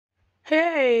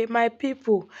Hey, my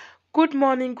people. Good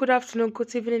morning, good afternoon,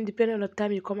 good evening, depending on the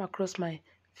time you come across my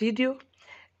video.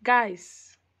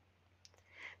 Guys,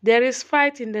 there is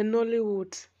fight in the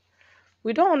Nollywood.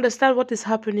 We don't understand what is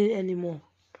happening anymore.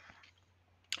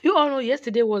 You all know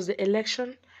yesterday was the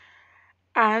election,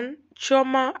 and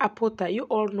Chioma Akpotha, you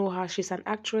all know her. She's an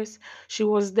actress. She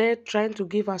was there trying to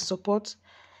give her support.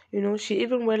 She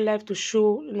even went live to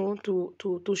show,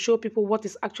 to show people what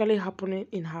is actually happening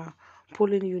in her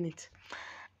polling unit.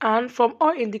 And from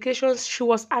all indications, she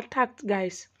was attacked,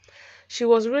 guys. She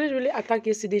was really, really attacked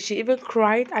yesterday. She even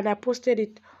cried, and I posted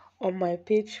it on my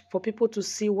page for people to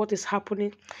see what is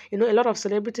happening. A lot of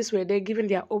celebrities were there giving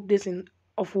their updates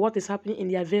of what is happening in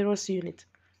their various units.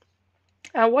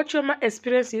 And what Chioma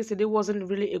experienced yesterday wasn't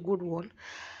really a good one.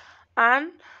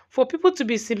 And for people to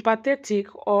be sympathetic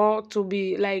or to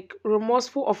be like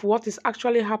remorseful of what is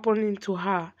actually happening to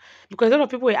her, because a lot of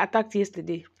people were attacked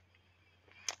yesterday.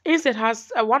 Instead,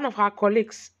 has one of her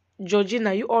colleagues,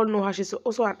 Georgina, you all know her, she's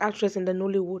also an actress in the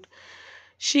Nollywood.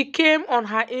 She came on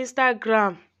her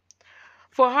Instagram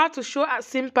for her to show her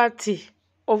sympathy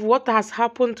of what has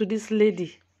happened to this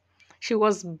lady. She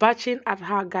was batching at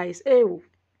her, guys. Ew.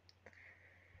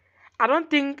 I don't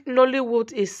think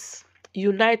Nollywood is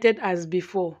united as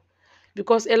before,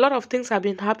 because a lot of things have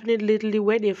been happening lately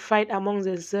where they fight among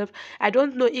themselves. I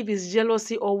don't know if it's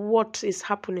jealousy or what is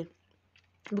happening.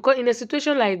 Because in a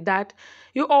situation like that,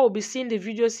 you all will be seeing the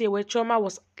videos here where Chioma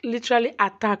was literally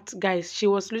attacked, guys. She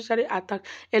was literally attacked.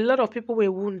 A lot of people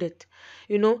were wounded.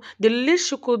 The least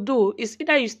she could do is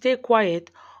either you stay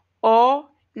quiet or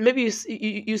maybe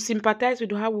you sympathize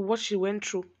with her with what she went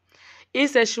through.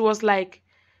 Instead, she was like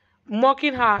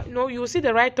mocking her. You see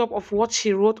the write-up of what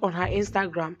she wrote on her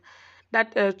Instagram,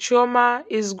 that Chioma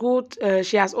is good.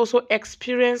 She has also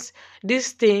experienced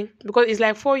this thing because it's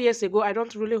like 4 years ago. I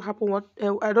don't really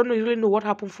really know what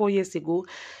happened 4 years ago.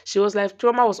 She was like,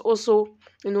 Chioma was also,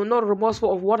 not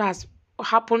remorseful of what has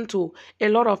happened to a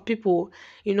lot of people.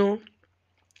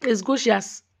 It's good she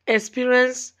has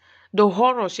experienced the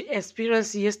horror she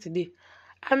experienced yesterday.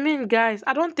 I mean, guys,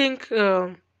 I don't think,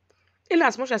 in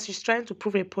as much as she's trying to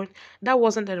prove a point, that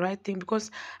wasn't the right thing,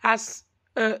 because as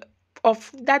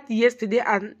of that yesterday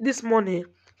and this morning,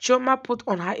 Chioma put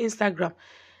on her Instagram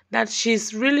that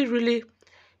she's really, really,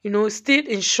 still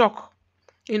in shock.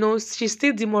 She's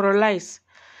still demoralized.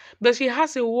 But she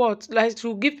has a word, like,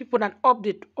 to give people an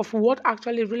update of what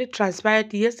actually really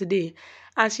transpired yesterday.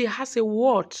 And she has a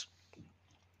word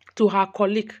to her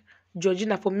colleague,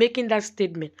 Georgina, for making that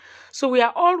statement. So we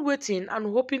are all waiting and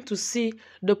hoping to see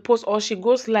the post, or she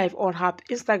goes live on her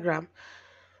Instagram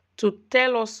to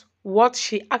tell us what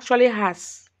she actually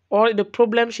has or the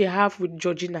problem she have with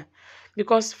Georgina.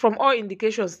 Because from all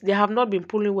indications, they have not been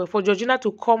pulling well. For Georgina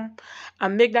to come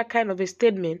and make that kind of a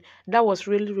statement, that was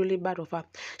really, really bad of her.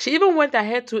 She even went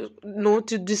ahead to,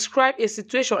 to describe a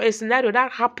situation, a scenario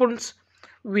that happened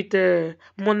with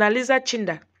Mona Lisa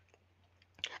Chinda,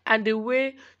 and the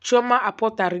way Chioma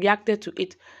Akpotha reacted to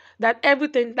it. That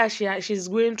everything that she's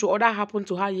going through or that happened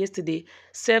to her yesterday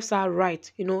serves her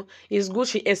right. It's good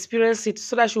she experienced it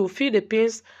so that she will feel the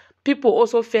pains people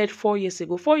also felt 4 years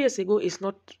ago. 4 years ago is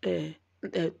not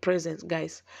present,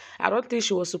 guys. I don't think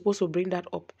she was supposed to bring that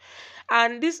up.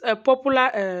 And this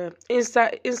popular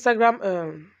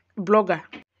Instagram blogger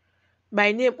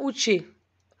by name Uche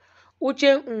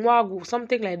Onuoha,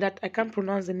 something like that. I can't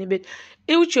pronounce the name, but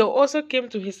Uche also came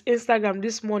to his Instagram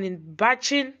this morning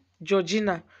bashing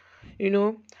Georgina,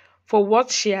 for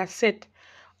what she has said.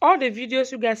 All the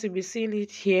videos, you guys will be seeing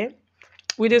it here,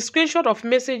 with a screenshot of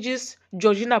messages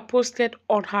Georgina posted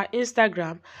on her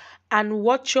Instagram and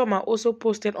what Chioma also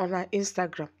posted on her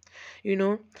Instagram.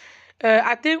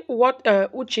 I think what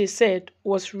Uche said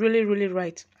was really, really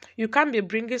right. You can't be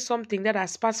bringing something that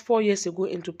has passed 4 years ago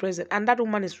into present, and that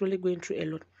woman is really going through a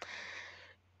lot.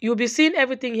 You'll be seeing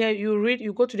everything here.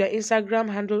 You go to their Instagram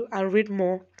handle and read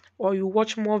more, or you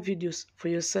watch more videos for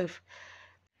yourself.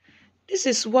 This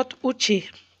is what Uche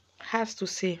has to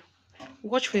say.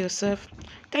 Watch for yourself.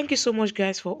 Thank you so much,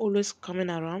 guys, for always coming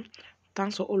around.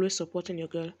 Thanks for always supporting your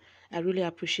girl. I really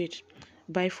appreciate it.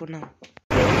 Bye for now.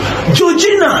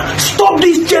 Georgina, stop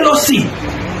this jealousy.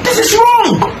 This is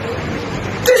wrong.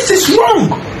 This is wrong.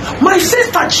 My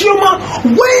sister Chioma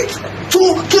went to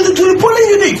the polling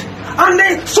unit, and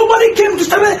then somebody came to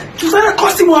start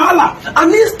causing wahala.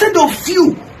 And instead of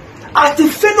you, as the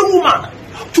fellow woman,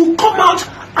 to come out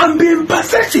and be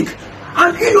empathetic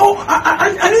and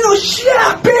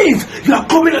share pains, you are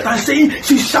coming out and saying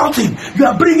she's shouting. You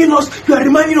are reminding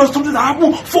us something that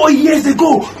happened 4 years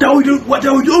ago that we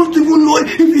don't even know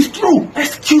if it's true.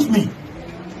 Excuse me.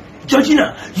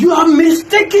 Georgina, you are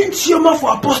mistaking Chioma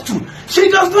for apostle. She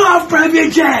does not have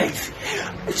private jets.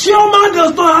 Chioma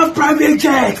does not have private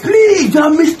jets. Please, you are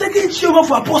mistaking Chioma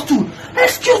for apostle.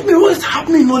 Excuse me, what is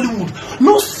happening in Nollywood?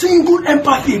 No single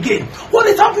empathy again. What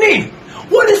is happening?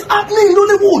 What is happening in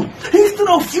Nollywood? Instead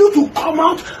of you to come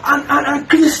out and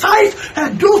criticize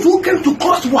those who came to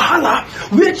cause wahala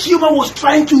where Chioma was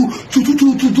trying to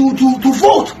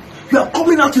vote, you are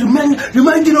coming out to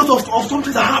reminding us of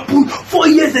something that happened 4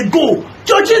 years ago.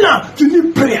 Georgina, you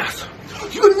need prayers.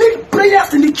 You need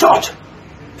prayers in the church.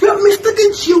 You are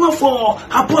mistaking Chioma for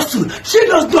apostle. She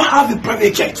does not have a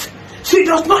private jet. She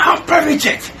does not have private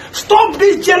jet. Stop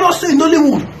this jealousy in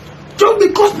Nollywood. Just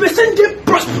because person is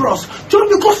prosperous, just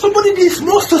because somebody is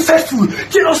more successful,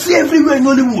 jealousy everywhere in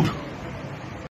Nollywood.